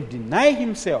 let him deny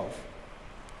himself.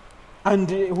 And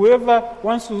whoever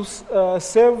wants to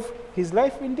save his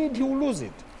life, indeed, he will lose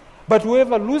it. But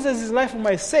whoever loses his life for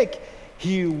my sake,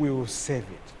 he will save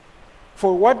it.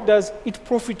 For what does it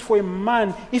profit for a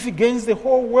man if he gains the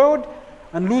whole world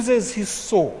and loses his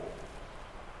soul?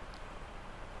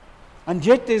 And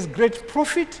yet there is great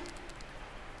profit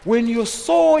when your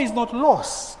soul is not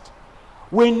lost.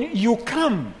 When you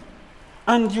come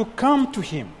and you come to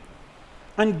Him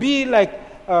and be like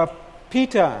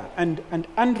Peter and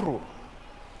Andrew.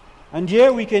 And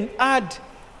here we can add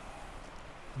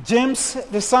James,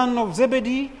 the son of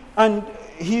Zebedee, and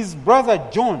his brother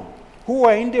John, who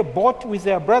were in the boat with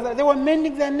their brother. They were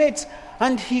mending their nets,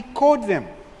 and He called them.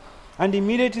 And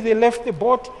immediately they left the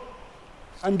boat,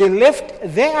 and they left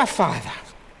their father.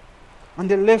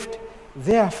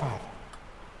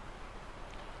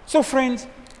 So friends,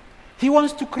 He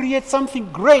wants to create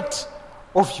something great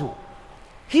of you.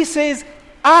 He says,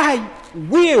 I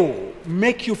will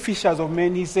make you fishers of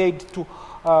men, He said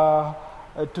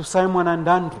to Simon and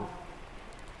Andrew.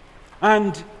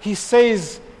 And He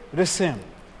says the same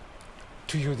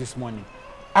to you this morning.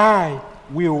 I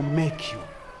will make you.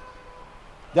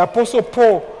 The Apostle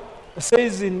Paul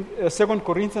says in 2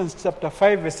 Corinthians chapter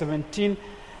 5, verse 17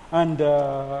 and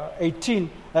 18,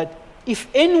 that if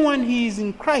anyone he is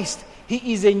in Christ,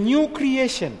 he is a new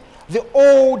creation. The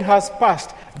old has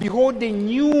passed. Behold, the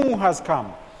new has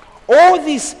come. All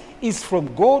this is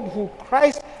from God, who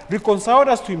Christ reconciled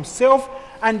us to Himself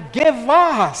and gave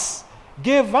us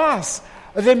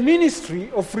the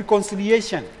ministry of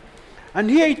reconciliation. And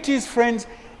here it is, friends,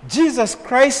 Jesus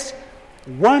Christ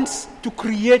wants to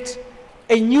create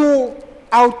a new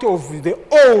out of the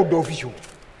old of you.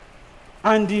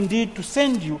 And indeed to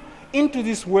send you into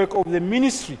this work of the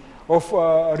ministry of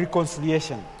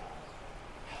reconciliation.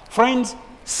 Friends,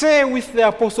 say with the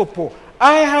Apostle Paul,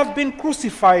 I have been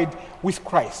crucified with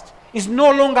Christ. It's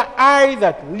no longer I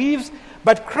that lives,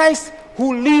 but Christ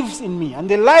who lives in me. And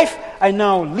the life I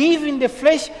now live in the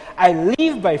flesh, I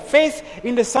live by faith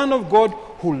in the Son of God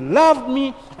who loved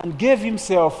me and gave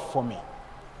Himself for me.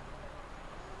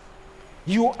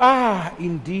 You are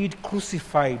indeed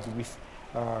crucified with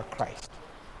Christ.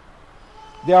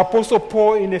 The Apostle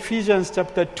Paul in Ephesians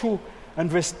chapter 2 and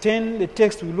verse 10, the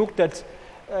text we looked at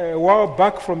a while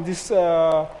back from this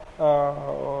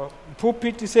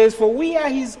pulpit, he says, for we are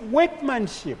His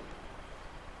workmanship,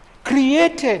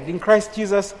 created in Christ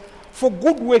Jesus for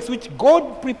good works which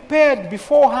God prepared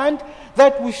beforehand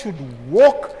that we should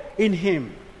walk in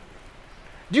Him.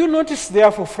 Do you notice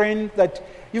therefore, friend, that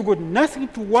you've got nothing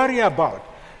to worry about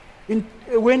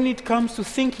when it comes to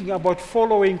thinking about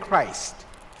following Christ?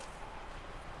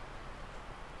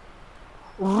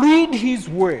 Read His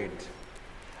Word,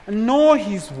 know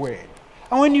His Word.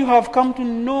 And when you have come to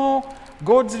know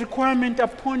God's requirement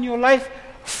upon your life,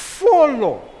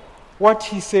 follow what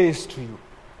He says to you.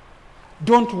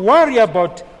 Don't worry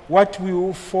about what we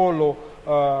will follow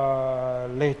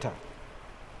later.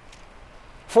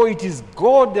 For it is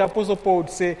God, the Apostle Paul would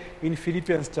say in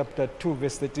Philippians chapter 2,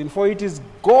 verse 13, for it is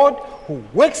God who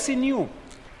works in you,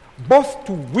 both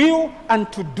to will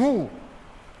and to do,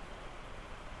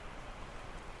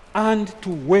 and to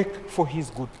work for His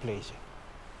good pleasure.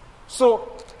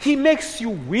 So He makes you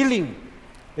willing,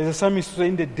 as the psalmist said,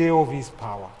 in the day of His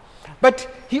power. But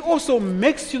He also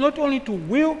makes you not only to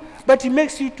will, but He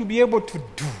makes you to be able to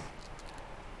do.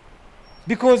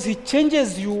 Because He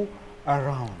changes you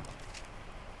around.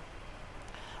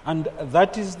 And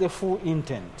that is the full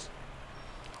intent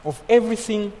of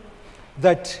everything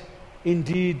that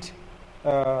indeed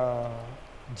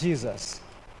Jesus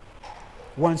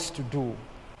wants to do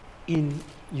in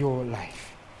your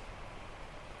life.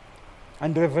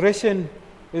 And Revelation,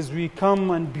 as we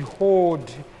come and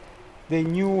behold the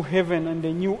new heaven and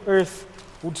the new earth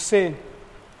would say,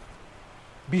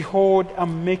 "Behold,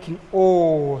 I'm making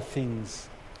all things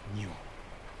new.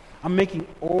 I'm making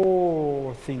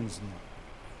all things new."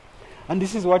 And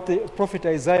this is what the prophet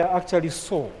Isaiah actually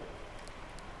saw.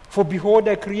 "For behold,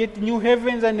 I create new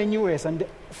heavens and a new earth, and the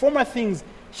former things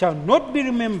shall not be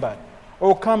remembered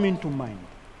or come into mind.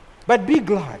 But be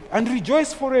glad and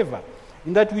rejoice forever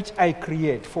in that which I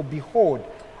create. For behold,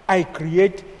 I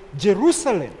create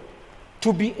Jerusalem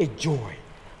to be a joy,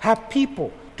 her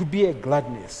people to be a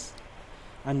gladness."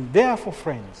 And therefore,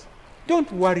 friends, don't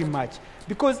worry much,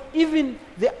 because even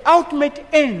the ultimate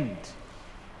end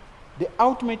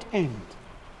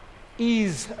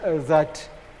is that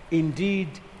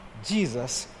indeed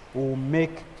Jesus will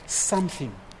make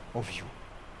something of you.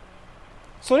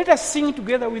 So let us sing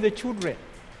together with the children.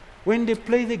 When they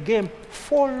play the game,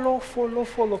 follow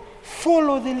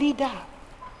the leader.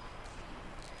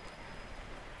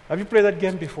 Have you played that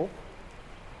game before?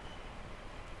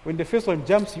 When the first one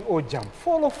jumps, you all jump.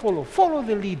 Follow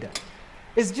the leader.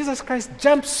 As Jesus Christ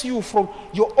jumps you from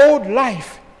your old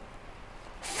life,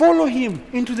 follow him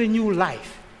into the new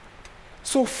life.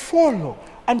 So follow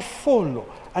the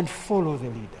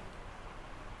leader.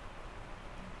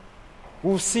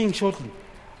 We'll sing shortly,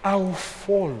 "I will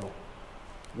follow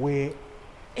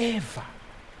wherever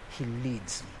he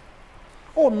leads me."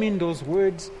 All mean those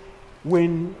words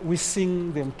when we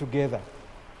sing them together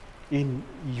in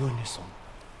unison.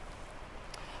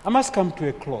 I must come to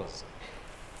a close.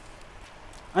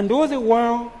 And all the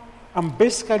while, I'm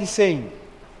basically saying,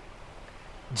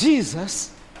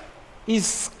 Jesus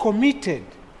is committed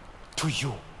to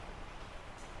you.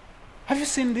 Have you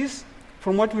seen this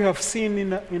from what we have seen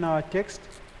in our text?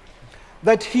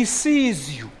 That he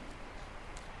sees you.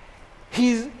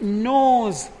 He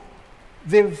knows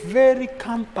the very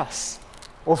compass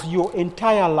of your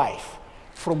entire life,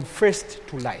 from first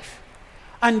to life.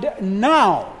 And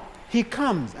now he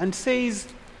comes and says,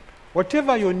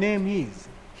 whatever your name is,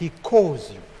 he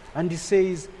calls you and he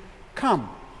says, "Come,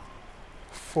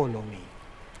 follow me."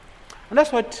 And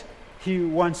that's what he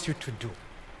wants you to do.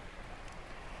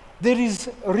 There is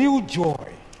real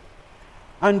joy.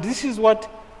 And this is what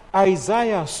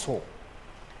Isaiah saw,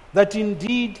 that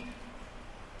indeed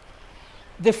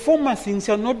the former things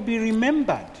shall not be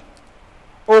remembered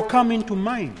or come into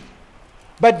mind,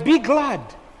 but be glad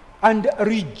and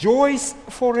rejoice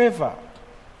forever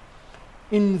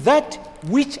in that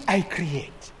which I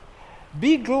create.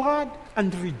 Be glad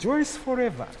and rejoice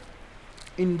forever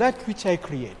in that which I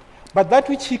create. But that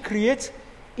which he creates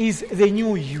is the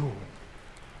new you.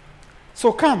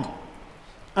 So come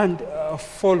and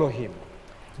follow him.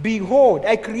 Behold,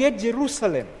 I create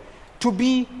Jerusalem to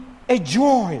be a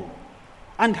joy,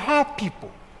 and her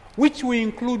people, which will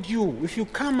include you, if you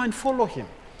come and follow him,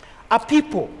 a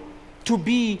people to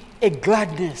be a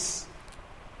gladness.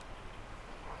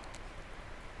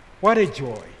 What a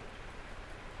joy.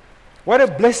 What a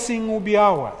blessing will be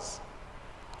ours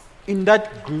in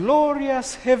that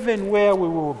glorious heaven where we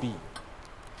will be.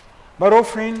 But, oh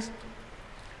friends,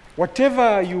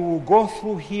 whatever you will go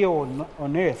through here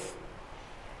on earth,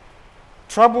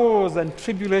 troubles and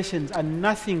tribulations are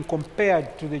nothing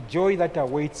compared to the joy that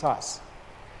awaits us.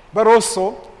 But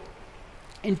also,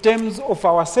 in terms of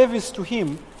our service to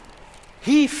him,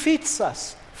 he fits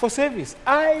us for service.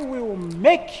 I will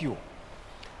make you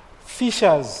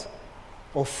fishers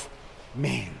of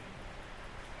men.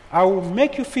 I will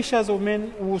make you fishers of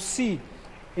men. We will see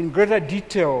in greater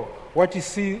detail what he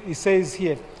says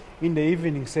here in the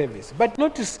evening service. But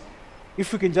notice,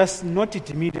 if we can just note it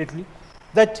immediately,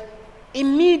 that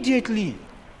immediately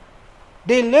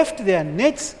they left their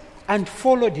nets and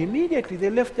followed him. Immediately they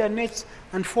left their nets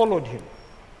and followed him.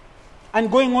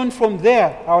 And going on from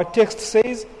there, our text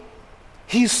says,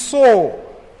 he saw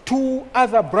two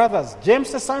other brothers,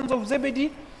 James the son of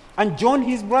Zebedee and John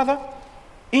his brother,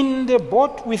 in the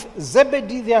boat with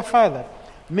Zebedee their father,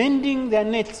 mending their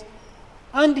nets,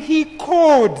 and he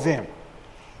called them.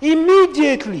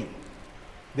 Immediately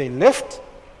they left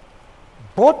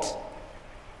boat,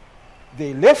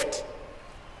 they left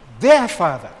their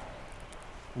father,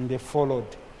 and they followed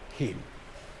him.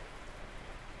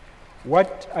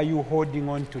 What are you holding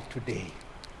on to today?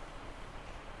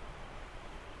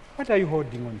 What are you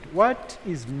holding on to? What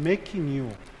is making you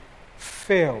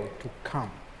fail to come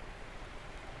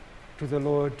to the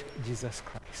Lord Jesus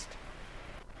Christ?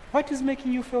 What is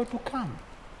making you fail to come?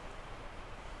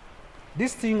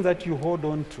 This thing that you hold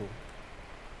on to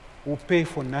will pay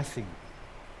for nothing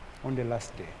on the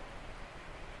last day.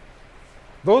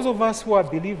 Those of us who are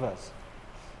believers,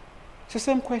 it's the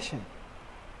same question.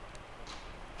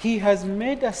 He has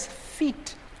made us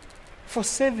fit for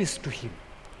service to him.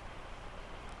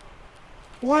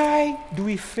 Why do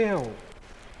we fail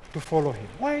to follow him?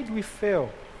 Why do we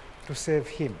fail to serve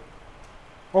him?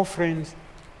 Oh friends,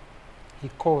 he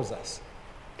calls us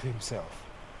to himself.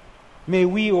 May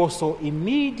we also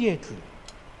immediately,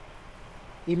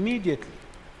 indeed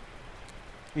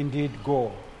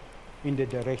go in the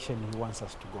direction he wants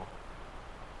us to go.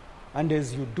 And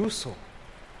as you do so,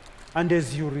 and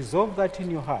as you resolve that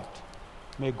in your heart,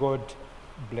 may God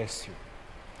bless you.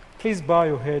 Please bow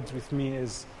your heads with me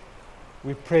as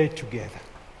we pray together.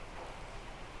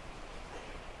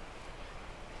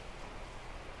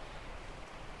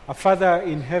 Our Father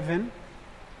in heaven,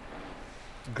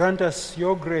 grant us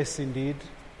your grace indeed,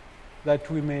 that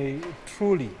we may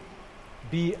truly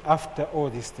be after all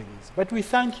these things. But we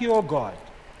thank you, O God,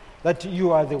 that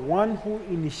you are the one who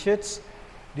initiates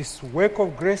this work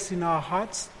of grace in our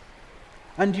hearts,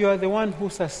 and you are the one who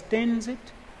sustains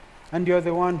it, and you are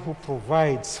the one who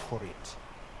provides for it.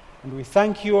 And we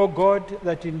thank you, O God,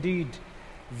 that indeed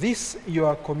this you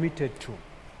are committed to.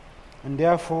 And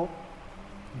therefore,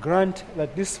 grant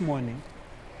that this morning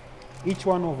each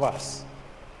one of us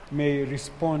may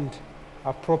respond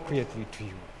appropriately to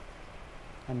you.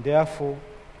 And therefore,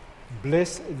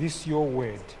 bless this your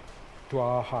word to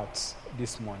our hearts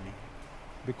this morning.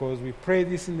 Because we pray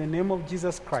this in the name of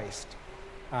Jesus Christ.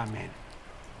 Amen.